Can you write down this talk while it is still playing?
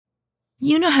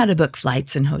You know how to book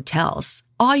flights and hotels.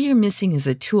 All you're missing is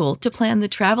a tool to plan the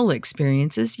travel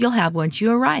experiences you'll have once you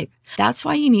arrive. That's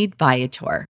why you need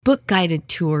Viator. Book guided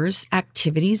tours,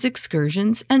 activities,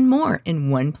 excursions, and more in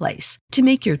one place to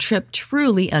make your trip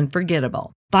truly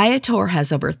unforgettable. Viator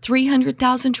has over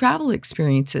 300,000 travel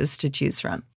experiences to choose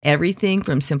from. Everything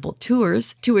from simple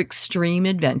tours to extreme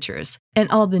adventures and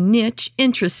all the niche,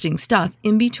 interesting stuff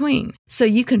in between. So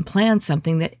you can plan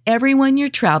something that everyone you're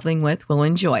traveling with will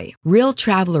enjoy. Real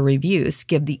traveler reviews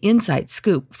give the inside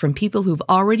scoop from people who've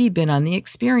already been on the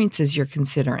experiences you're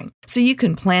considering. So you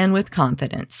can plan with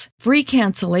confidence. Free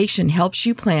cancellation helps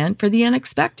you plan for the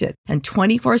unexpected. And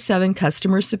 24/7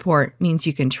 customer support means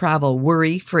you can travel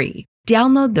worry-free.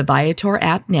 Download the Viator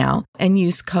app now and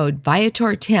use code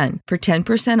Viator10 for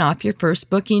 10% off your first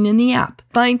booking in the app.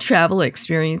 Find travel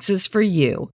experiences for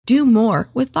you. Do more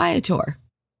with Viator.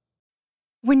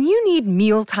 When you need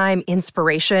mealtime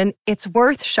inspiration, it's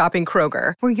worth shopping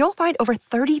Kroger, where you'll find over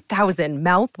 30,000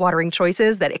 mouth-watering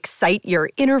choices that excite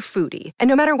your inner foodie. And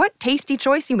no matter what tasty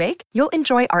choice you make, you'll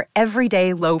enjoy our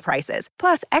everyday low prices,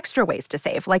 plus extra ways to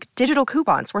save, like digital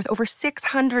coupons worth over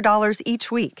 $600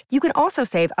 each week. You can also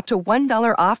save up to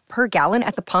 $1 off per gallon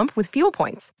at the pump with fuel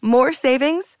points. More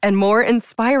savings and more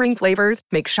inspiring flavors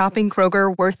make shopping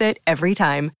Kroger worth it every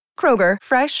time. Kroger,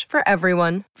 fresh for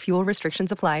everyone. Fuel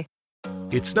restrictions apply.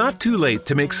 It's not too late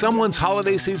to make someone's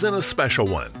holiday season a special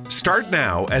one. Start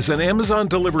now as an Amazon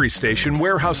Delivery Station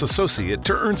warehouse associate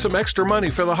to earn some extra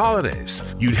money for the holidays.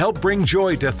 You'd help bring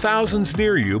joy to thousands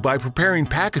near you by preparing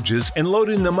packages and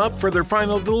loading them up for their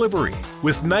final delivery.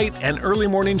 With night and early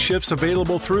morning shifts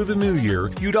available through the new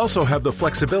year, you'd also have the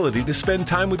flexibility to spend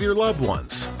time with your loved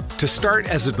ones. To start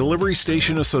as a delivery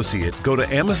station associate, go to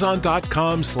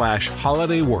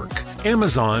amazon.com/holidaywork.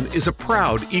 Amazon is a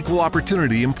proud equal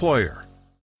opportunity employer.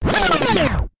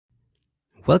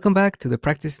 Welcome back to the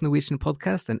Practice Norwegian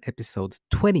podcast and episode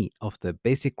 20 of the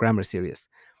Basic Grammar series.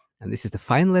 And this is the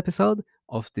final episode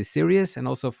of this series and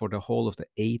also for the whole of the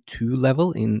A2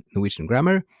 level in Norwegian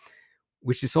grammar,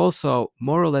 which is also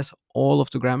more or less all of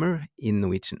the grammar in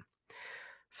Norwegian.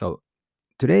 So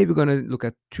today we're going to look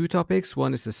at two topics.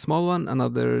 One is a small one,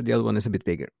 the other one is a bit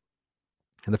bigger.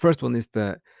 And the first one is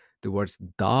the words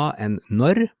da and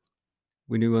når,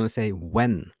 when you want to say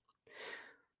when.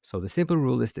 So the simple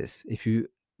rule is this. If you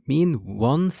mean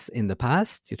once in the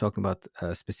past, you're talking about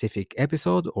a specific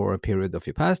episode or a period of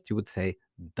your past, you would say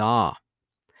da.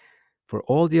 For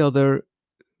all the other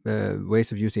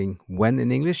ways of using when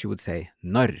in English, you would say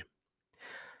når.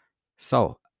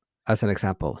 So, as an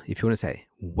example, if you want to say,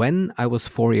 when I was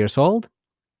 4 years old,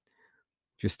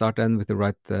 if you start then with the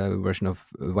right version of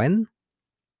when,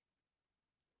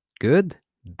 good,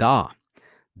 da.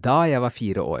 Da jeg var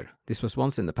 4 år. This was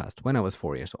once in the past, when I was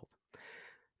 4 years old.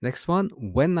 Next one,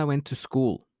 when I went to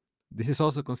school. This is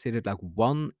also considered like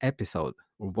one episode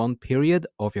or one period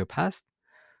of your past.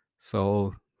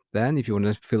 So then if you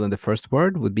want to fill in the first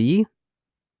word would be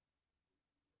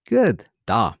good,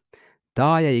 da.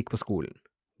 Da jeg gikk på skolen.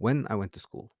 When I went to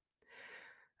school.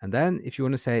 And then if you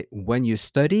want to say when you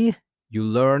study, you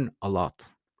learn a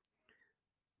lot.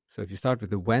 So if you start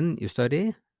with the when you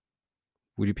study,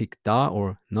 would you pick da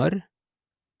or når?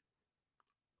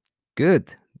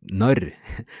 Good. Når.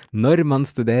 Når man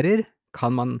studerer,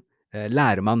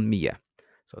 lærer man mye.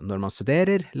 Så når man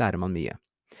studerer, lærer man mye.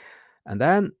 And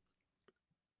then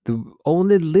the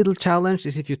only little challenge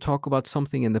is if you talk about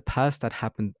something in the past that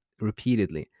happened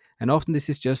repeatedly. And often this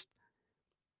is just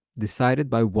decided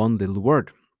by one little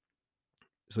word.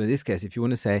 So in this case, if you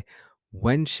want to say,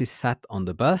 when she sat on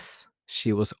the bus,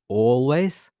 she was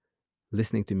always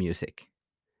listening to music.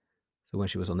 So when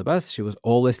she was on the bus, she was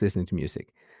always listening to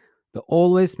music. The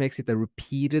always makes it a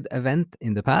repeated event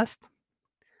in the past.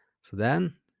 So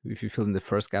then, if you fill in the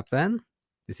first gap then,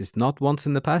 this is not once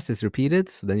in the past, it's repeated.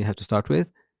 So then you have to start with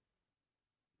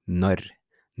når.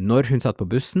 Når hun satt på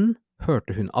bussen,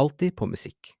 hørte hun alltid på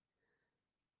musikk.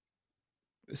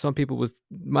 Some people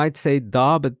might say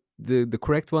da, but the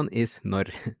correct one is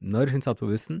når. Når hun satt på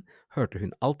bussen, hørte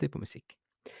hun alltid på musikk.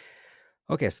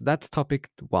 Okay, so that's topic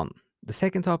 1. The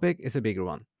second topic is a bigger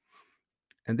one.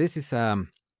 And this is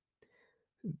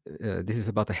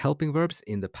about the helping verbs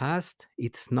in the past.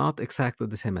 It's not exactly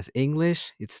the same as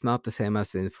English. It's not the same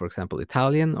as in, for example,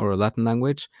 Italian or a Latin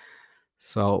language.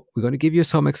 So we're going to give you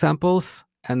some examples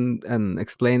and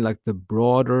explain like the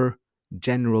broader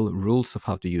general rules of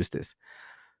how to use this.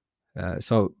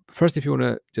 So first, if you want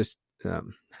to just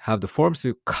have the forms,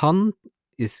 so kan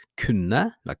is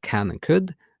kunne, like can and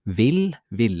could, ville,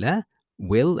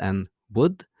 will and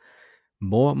would,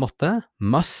 må, måtte,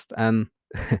 must and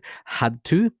had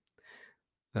to,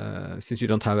 since you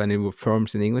don't have any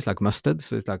forms in English, like musted,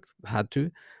 so it's like had to.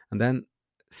 And then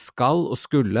skal og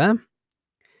skulle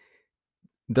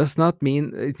does not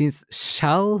mean, it means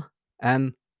shall,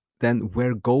 and then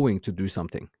we're going to do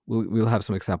something. We'll have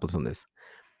some examples on this.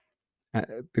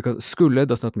 Because skulle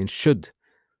does not mean should.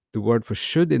 The word for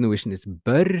should in Norwegian is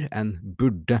bør and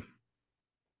burde.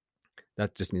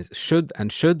 That just means should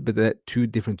and should, but there are two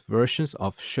different versions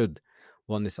of should.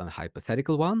 One is a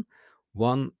hypothetical one.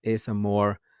 One is a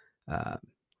more kind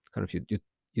of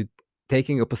you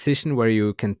taking a position where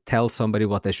you can tell somebody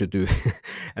what they should do.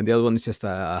 And the other one is just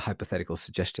a hypothetical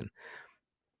suggestion.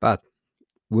 But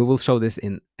we will show this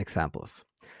in examples.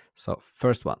 So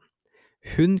first one.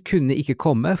 Hun kunne ikke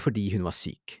komme fordi hun var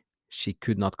syk. She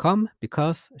could not come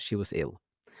because she was ill.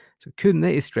 So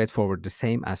kunne is straightforward, the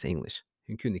same as English.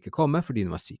 Hun kunne ikke komme fordi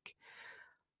hun var syk.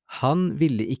 Han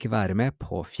ville ikke være med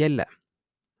på fjellet.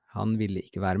 Han ville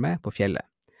ikke være med på fjellet.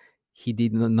 He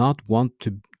did not want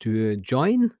to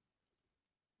join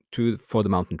for the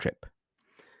mountain trip.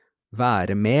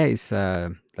 Være med is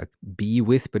like be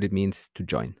with, but it means to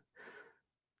join.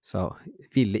 So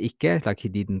ville ikke, like he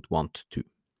didn't want to.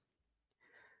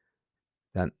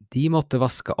 Then, de måtte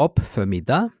vaske opp før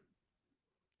middag.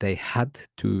 They had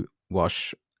to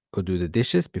wash or do the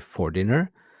dishes before dinner.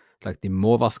 Like de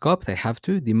må vaske opp, they have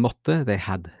to. De måtte, they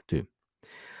had to.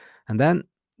 And then,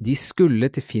 de skulle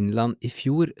til Finland I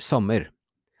fjor sommer.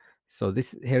 So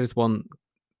here is one,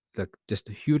 like just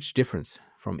a huge difference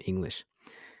from English.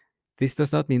 This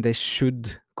does not mean they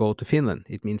should go to Finland.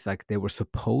 It means like they were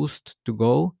supposed to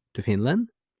go to Finland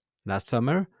last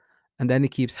summer, and then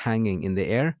it keeps hanging in the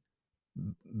air,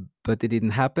 but it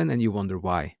didn't happen, and you wonder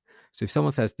why. So if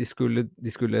someone says de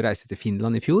skulle reise til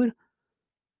Finland I fjor,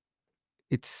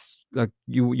 it's like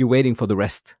you're waiting for the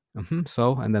rest.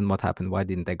 So, and then what happened? Why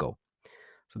didn't they go?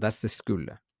 So that's the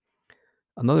skulle.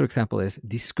 Another example is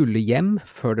de skulle hjem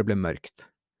før det ble mørkt.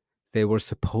 They were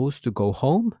supposed to go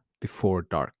home before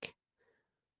dark.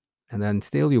 And then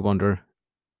still you wonder,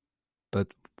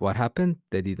 but what happened?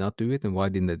 They did not do it, and why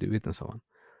didn't they do it, and so on.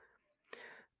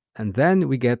 And then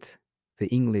we get the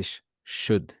English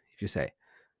should. If you say,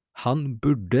 han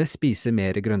burde spise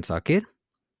mer grønnsaker,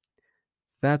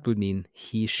 that would mean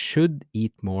he should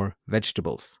eat more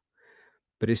vegetables.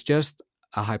 But it's just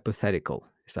a hypothetical.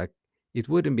 It's like, it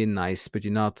wouldn't be nice, but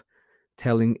you're not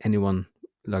telling anyone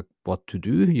like what to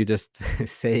do. You're just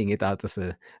saying it out as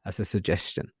a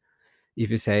suggestion. If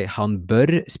you say, han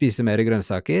bør spise mer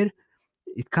grønnsaker,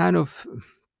 it kind of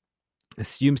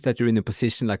assumes that you're in a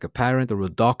position like a parent or a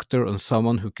doctor or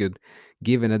someone who could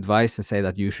give an advice and say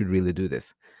that you should really do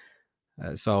this.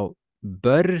 So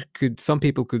bør some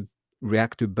people could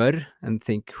react to bør and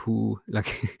think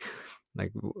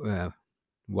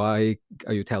why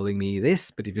are you telling me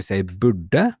this? But if you say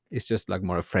burde, it's just like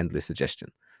more a friendly suggestion.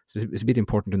 So it's a bit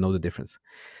important to know the difference.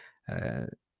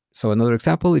 So another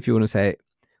example, if you want to say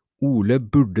Ole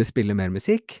burde spille mer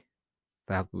musikk,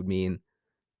 that would mean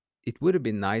it would have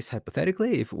been nice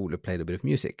hypothetically if Ole played a bit of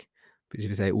music. But if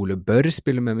you say Ole bør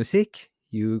spille mer musikk,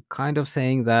 you kind of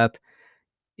saying that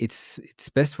it's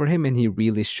best for him and he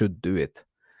really should do it.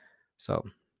 So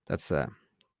that's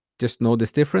just know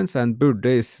this difference. And burde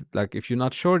is like, if you're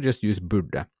not sure, just use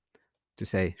burde to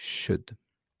say should.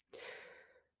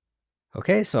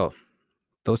 Okay, so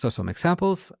those are some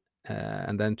examples.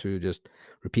 And then to just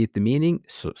repeat the meaning.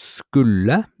 So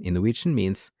skulle in Norwegian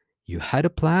means you had a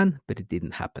plan, but it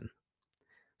didn't happen.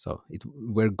 So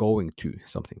we're going to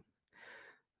something.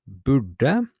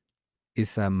 Burde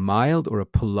is a mild or a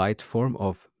polite form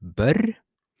of bør,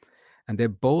 and they're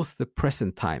both the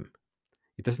present time.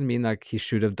 It doesn't mean like he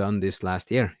should have done this last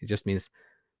year. It just means,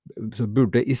 so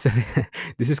burde is,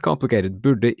 this is complicated.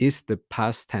 Burde is the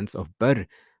past tense of bør,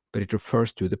 but it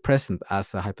refers to the present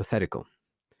as a hypothetical.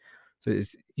 So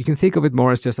you can think of it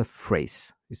more as just a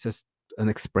phrase. It's just an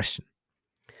expression.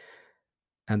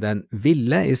 And then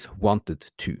ville is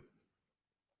wanted to.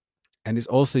 And it's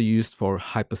also used for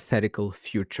hypothetical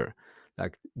future.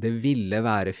 Like, det ville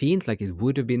være fint, like it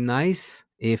would have been nice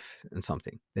if, and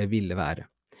something. Det ville være.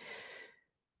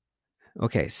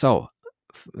 Okay, so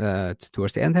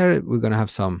towards the end here, we're going to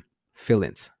have some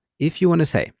fill-ins. If you want to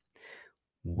say,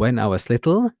 when I was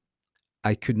little,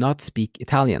 I could not speak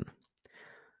Italian.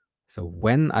 So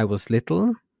when I was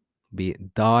little, be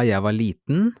da jeg var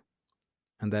liten.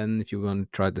 And then if you want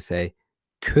to try to say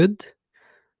could,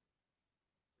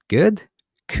 good,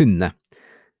 kunne.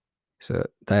 Så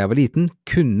da jeg var liten,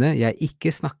 kunne jeg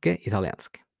ikke snakke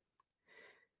italiensk.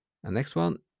 And next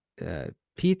one,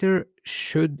 Peter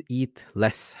should eat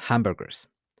less hamburgers.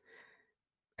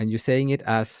 And you're saying it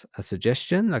as a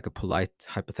suggestion, like a polite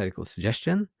hypothetical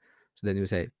suggestion. So then you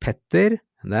say Petter,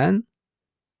 and then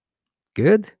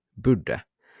good, burde.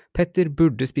 Petter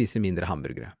burde spise mindre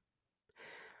hamburgere.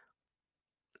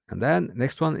 And then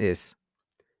next one is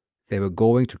they were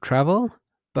going to travel,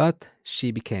 but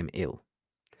she became ill.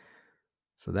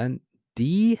 So then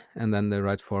de, and then the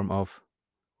right form of,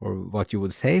 or what you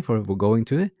would say for we're going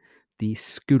to, de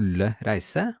skulle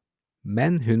reise,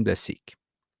 men hun ble syk.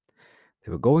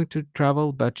 They were going to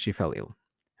travel, but she fell ill,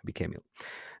 became ill.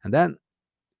 And then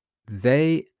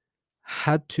they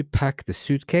had to pack the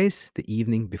suitcase the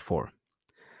evening before.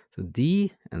 So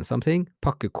de and something,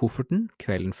 pakke kofferten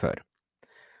kvelden før.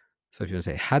 So if you want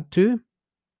to say had to,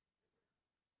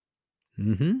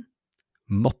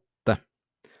 måtte.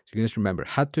 So you can just remember,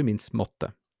 had to means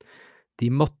måtte. De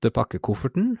måtte pakke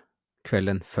kofferten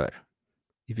kvelden før.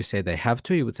 If you say they have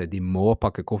to, you would say de må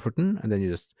pakke kofferten, and then you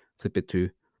just flip it to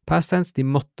past tense. De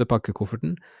måtte pakke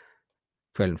kofferten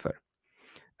kvelden før.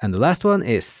 And the last one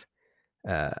is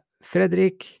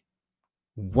Fredrik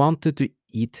wanted to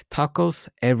eat tacos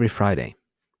every Friday.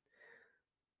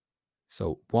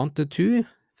 So wanted to,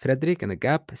 Fredrik and a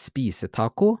gap, spise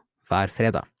taco hver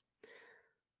fredag.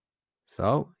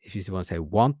 So if you want to say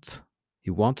want,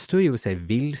 he wants to, you would say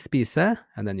vil spise,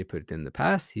 and then you put it in the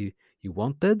past. He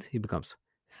wanted, he becomes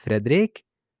Fredrik.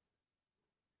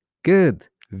 Good.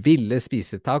 Ville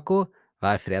spise taco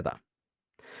hver fredag.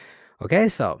 Okay,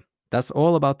 so that's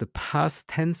all about the past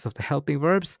tense of the helping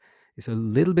verbs. It's a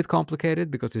little bit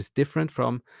complicated because it's different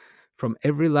from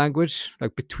every language,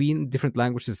 like between different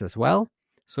languages as well.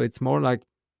 So it's more like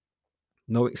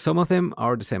knowing some of them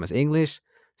are the same as English,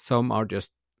 some are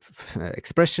just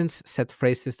expressions, set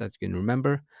phrases that you can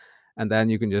remember, and then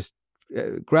you can just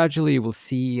gradually you will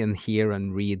see and hear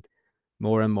and read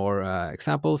more and more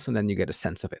examples, and then you get a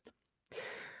sense of it.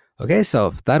 Okay,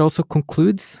 so that also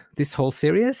concludes this whole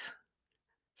series.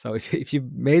 So if you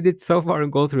made it so far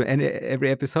and go through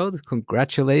every episode,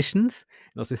 congratulations.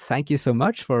 And also thank you so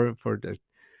much for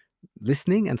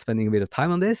listening and spending a bit of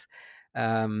time on this.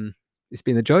 It's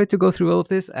been a joy to go through all of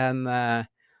this. And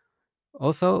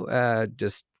also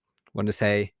just want to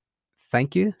say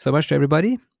thank you so much to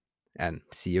everybody and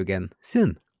see you again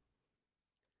soon.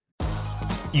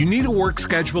 You need a work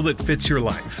schedule that fits your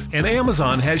life, and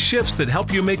Amazon has shifts that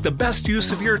help you make the best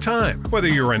use of your time. Whether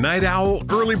you're a night owl,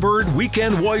 early bird,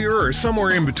 weekend warrior, or somewhere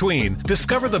in between,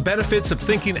 discover the benefits of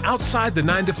thinking outside the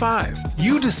 9 to 5.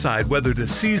 You decide whether to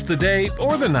seize the day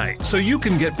or the night so you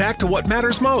can get back to what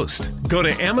matters most. Go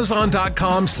to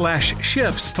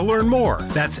amazon.com/shifts to learn more.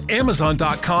 That's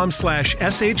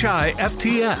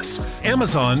amazon.com/shifts.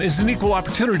 Amazon is an equal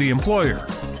opportunity employer.